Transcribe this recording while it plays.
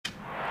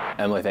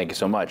Emily, thank you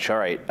so much. All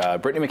right,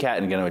 Brittany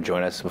McCatton going to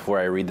join us before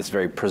I read this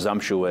very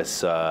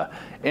presumptuous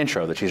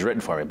intro that she's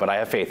written for me, but I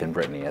have faith in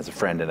Brittany as a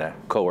friend and a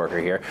coworker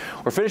here.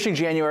 We're finishing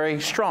January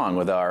strong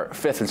with our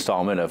 5th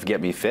installment of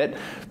Get Me Fit.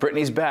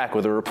 Brittany's back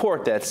with a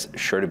report that's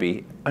sure to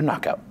be a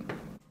knockout.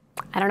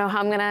 I don't know how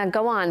I'm gonna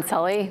go on,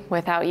 Sully,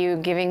 without you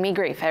giving me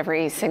grief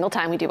every single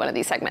time we do one of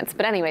these segments.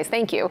 But anyways,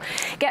 thank you.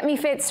 Get Me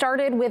Fit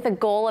started with a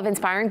goal of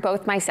inspiring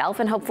both myself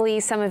and hopefully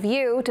some of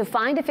you to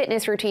find a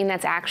fitness routine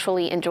that's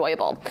actually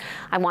enjoyable.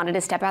 I wanted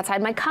to step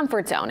outside my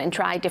comfort zone and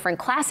try different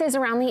classes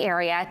around the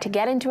area to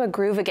get into a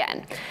groove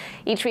again.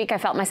 Each week I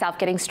felt myself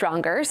getting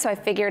stronger, so I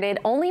figured it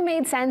only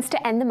made sense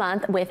to end the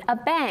month with a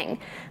bang.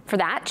 For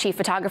that, Chief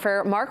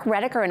Photographer Mark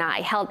Redeker and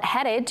I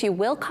headed to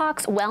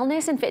Wilcox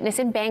Wellness and Fitness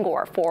in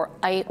Bangor for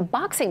a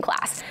boxing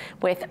class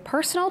with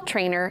personal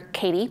trainer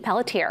Katie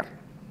Pelletier.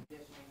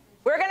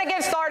 We're going to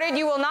get started.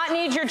 You will not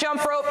need your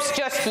jump ropes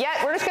just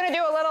yet. We're just going to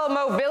do a little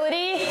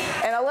mobility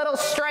and a little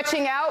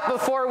stretching out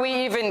before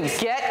we even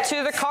get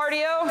to the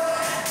cardio.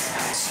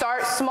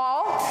 Start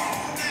small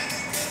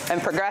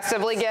and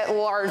progressively get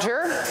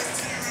larger.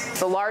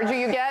 The larger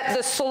you get,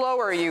 the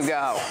slower you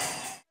go.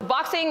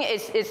 Boxing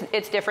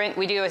it's different.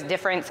 We do a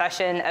different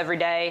session every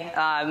day.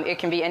 It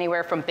can be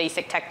anywhere from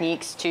basic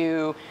techniques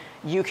to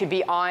you could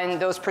be on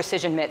those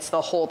precision mitts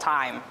the whole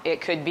time.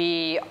 It could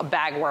be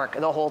bag work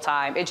the whole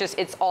time.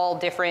 It's all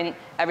different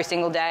every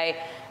single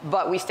day,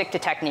 but we stick to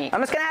technique.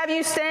 I'm just gonna have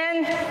you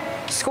stand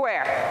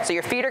square. So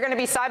your feet are gonna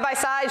be side by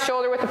side,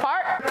 shoulder width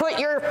apart. Put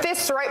your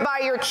fists right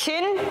by your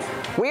chin.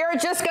 We are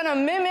just gonna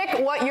mimic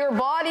what your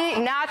body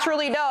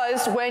naturally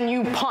does when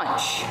you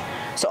punch.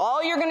 So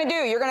all you're gonna do,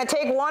 you're gonna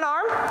take one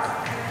arm,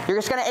 you're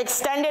just gonna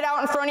extend it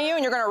out in front of you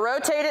and you're gonna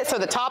rotate it so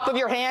the top of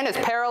your hand is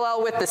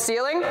parallel with the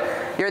ceiling.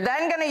 You're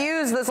then gonna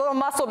use this little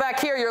muscle back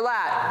here, your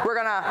lat. We're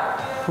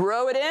gonna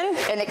row it in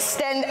and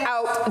extend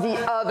out the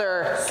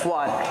other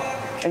one.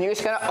 And you're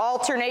just gonna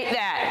alternate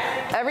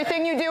that.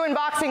 Everything you do in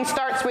boxing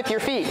starts with your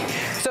feet.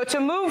 So to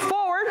move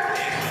forward,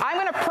 I'm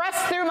gonna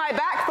press through my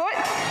back foot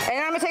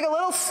and I'm gonna take a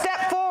little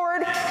step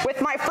forward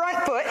with my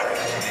front foot,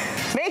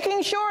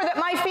 making sure that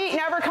my feet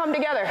never come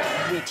together.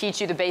 We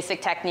teach you the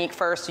basic technique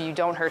first so you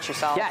don't hurt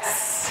yourself.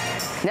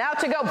 Yes. Now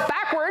to go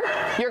backward,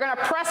 you're gonna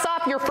press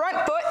off your front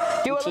foot.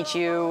 We teach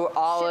you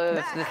all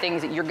of the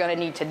things that you're gonna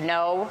need to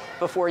know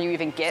before you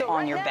even get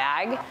on your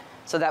bag,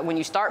 so that when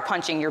you start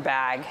punching your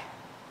bag,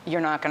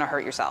 you're not gonna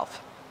hurt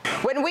yourself.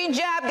 When we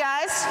jab,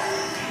 guys,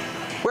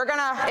 we're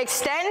gonna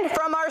extend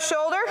from our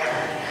shoulder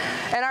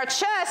and our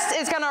chest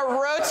is gonna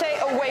rotate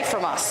away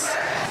from us.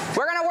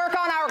 We're gonna work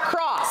on our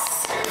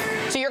cross.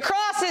 So your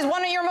cross is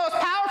one of your most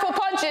powerful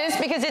punches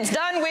because it's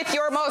done with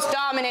your most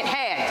dominant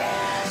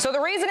hand. So the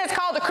reason it's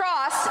called a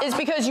cross is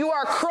because you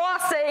are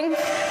crossing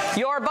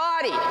your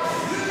body.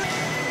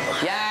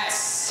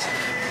 Yes.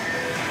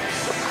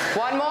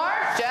 One more,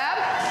 jab,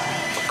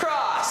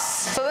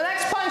 cross. So the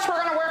next punch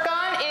we're gonna work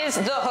on is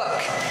the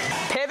hook.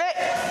 Pivot,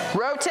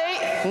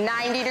 rotate,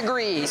 90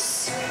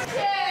 degrees.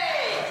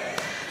 Yay!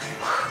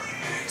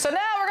 So now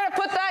we're gonna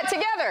put that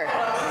together.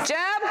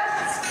 Jab,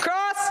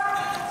 cross,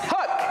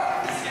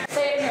 hook.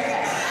 Say it in your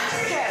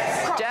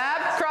head.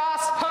 Jab,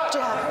 cross, hook.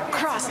 Jab,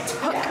 cross,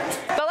 hook.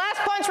 The last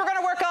punch we're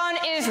gonna work on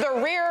is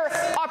the rear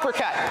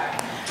uppercut.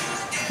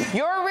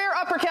 Your rear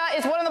uppercut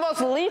is one of the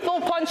most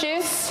lethal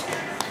punches,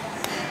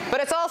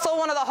 but it's also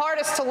one of the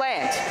hardest to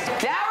land.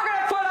 Now we're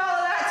gonna put all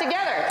of that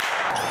together.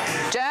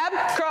 Jab,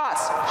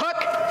 cross,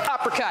 hook,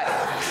 uppercut.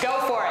 Go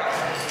for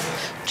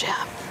it.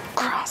 Jab,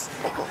 cross,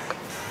 hook.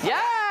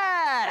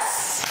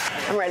 Yes!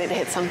 I'm ready to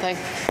hit something.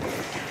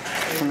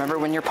 Remember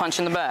when you're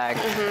punching the bag,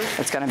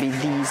 it's gonna be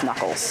these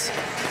knuckles.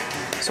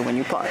 So when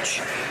you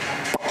punch.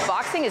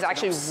 Boxing is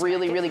actually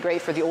really, really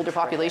great for the older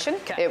population.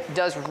 It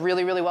does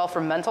really, really well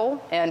for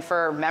mental and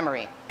for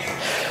memory.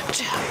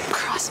 Jab,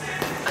 cross.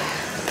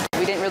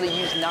 We didn't really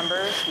use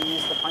numbers, we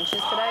used the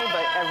punches today,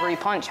 but every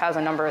punch has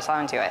a number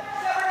assigned to it.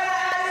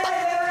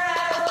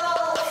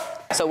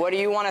 So what do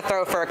you want to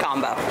throw for a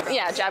combo?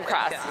 Yeah, jab,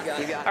 cross.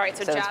 All right,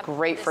 so jab. It's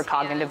great for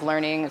cognitive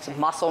learning, it's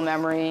muscle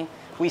memory.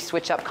 We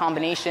switch up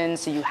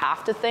combinations, so you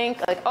have to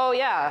think, like, oh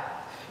yeah,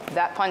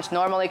 that punch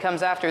normally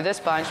comes after this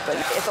punch, but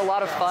it's a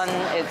lot of fun.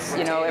 It's,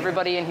 you know,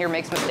 everybody in here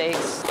makes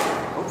mistakes.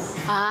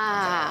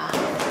 Ah.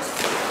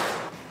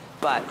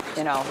 But,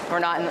 you know, we're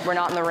not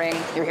in the ring.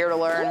 You're here to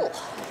learn,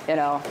 you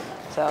know.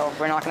 So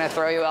we're not going to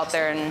throw you out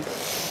there and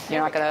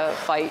you're not going to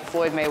fight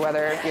Floyd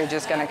Mayweather. You're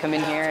just going to come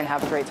in here and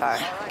have a great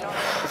time.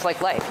 It's like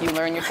life. You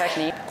learn your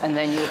technique and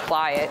then you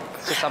apply it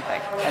to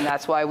something. And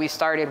that's why we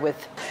started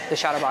with the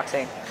shadow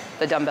boxing,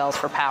 the dumbbells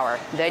for power.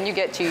 Then you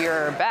get to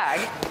your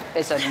bag.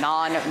 It's a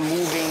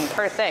non-moving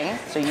thing,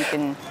 so you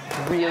can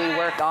really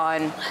work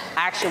on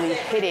actually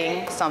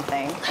hitting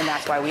something. And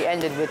that's why we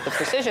ended with the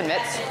precision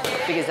mitts,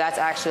 because that's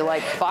actually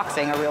like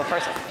boxing a real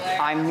person.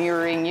 I'm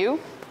mirroring you.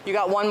 You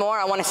got one more,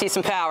 I want to see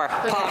some power.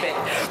 Pop it.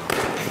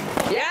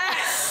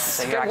 Yes!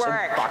 So you're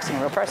actually boxing a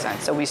real person.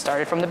 So we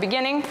started from the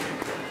beginning,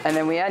 and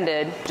then we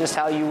ended just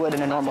how you would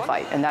in a normal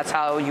fight. And that's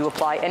how you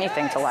apply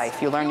anything to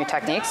life. You learn your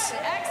techniques,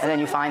 and then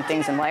you find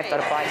things in life that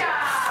apply to you.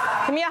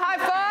 Give me a high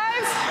five.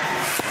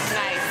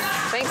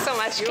 Nice. Thanks so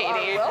much,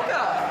 Katie. You are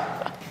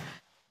welcome.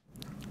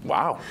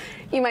 Wow.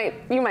 You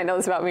might know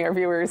this about me. Our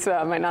viewers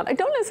might not. I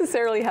don't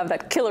necessarily have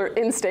that killer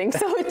instinct,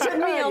 so it took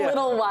me a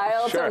little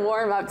while to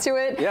warm up to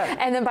it. Yeah.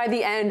 And then by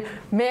the end,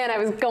 man, I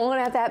was going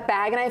at that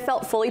bag, and I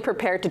felt fully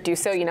prepared to do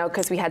so. You know,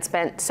 because we had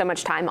spent so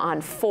much time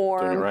on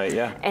form. Doing it right,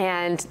 yeah.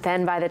 And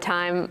then by the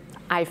time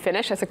I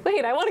finished, I was like,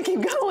 wait, I want to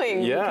keep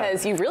going. Yeah.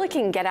 Because you really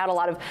can get out a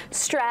lot of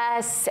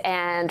stress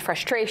and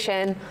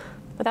frustration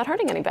without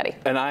hurting anybody.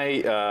 And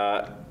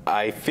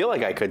I feel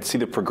like I could see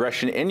the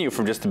progression in you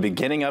from just the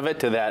beginning of it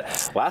to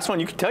that last one.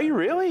 You could tell you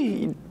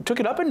really took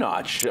it up a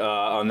notch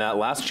on that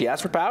last. She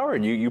asked for power,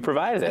 and you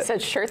provided it. I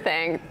said, sure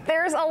thing.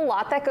 There's a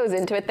lot that goes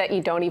into it that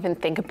you don't even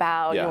think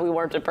about. Yeah. You know, we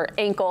warmed up our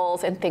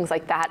ankles and things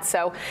like that.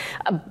 So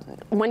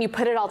when you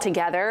put it all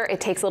together, it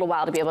takes a little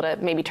while to be able to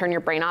maybe turn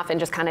your brain off and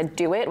just kind of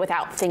do it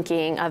without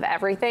thinking of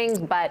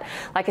everything. But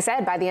like I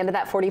said, by the end of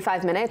that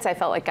 45 minutes, I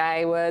felt like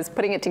I was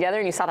putting it together,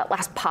 and you saw that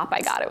last pop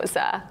I got. It was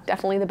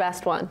definitely the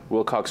best one.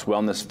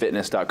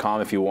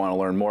 WilcoxFitness.com if you want to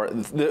learn more.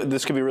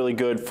 This could be really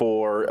good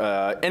for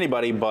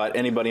anybody, but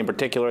anybody in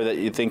particular that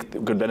you think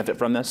could benefit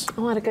from this?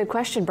 Oh, what a good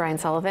question, Brian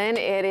Sullivan.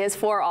 It is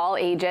for all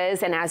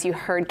ages, and as you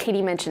heard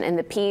Katie mention in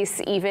the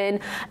piece, even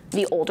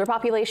the older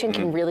population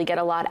can really get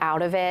a lot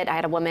out of it. I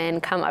had a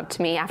woman come up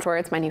to me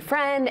afterwards, my new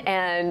friend,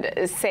 and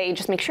say,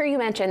 just make sure you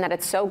mention that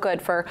it's so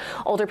good for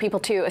older people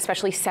too,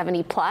 especially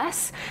 70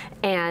 plus,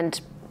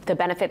 and the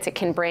benefits it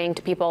can bring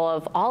to people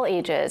of all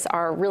ages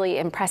are really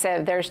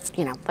impressive. There's,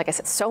 you know, like I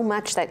said, so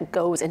much that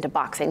goes into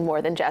boxing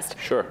more than just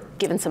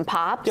giving some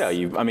pops. Yeah,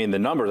 I mean, the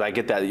numbers, I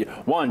get that.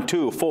 1,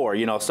 2, 4,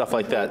 you know, stuff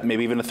like that.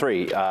 Maybe even a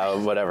 3,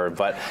 whatever.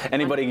 But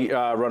anybody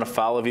run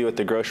afoul of you at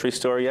the grocery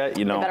store yet?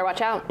 You know, better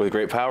watch out. With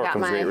great power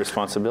comes great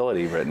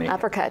responsibility, Brittany.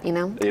 Uppercut, you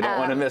know. You don't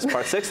want to miss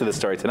part 6 of the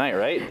story tonight,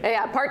 right?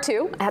 Yeah, part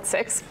 2 at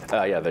 6.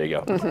 Yeah, there you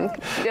go.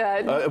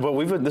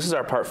 But this is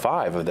our part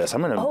 5 of this.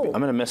 I'm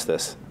gonna miss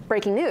this.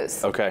 Breaking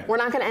news. Okay. We're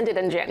not going to end it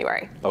in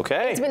January.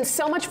 Okay. It's been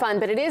so much fun,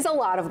 but it is a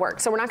lot of work.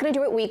 So we're not going to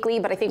do it weekly,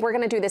 but I think we're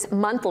going to do this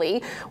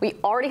monthly. We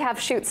already have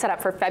shoots set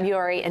up for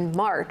February and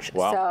March.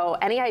 Wow. So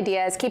any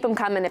ideas, keep them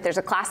coming. If there's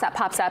a class that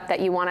pops up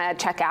that you want to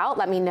check out,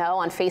 let me know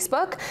on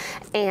Facebook.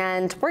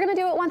 And we're going to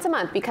do it once a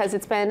month because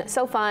it's been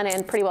so fun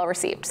and pretty well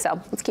received.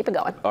 So let's keep it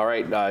going. All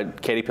right.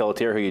 Katie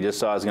Pelletier, who you just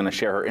saw, is going to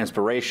share her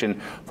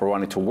inspiration for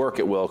wanting to work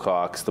at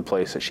Wilcox, the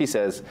place that she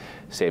says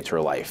saved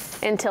her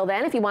life. Until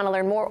then, if you want to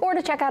learn more or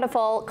to check out a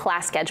full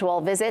class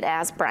schedule, visit,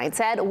 as Brian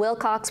said,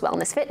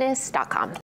 WilcoxWellnessFitness.com.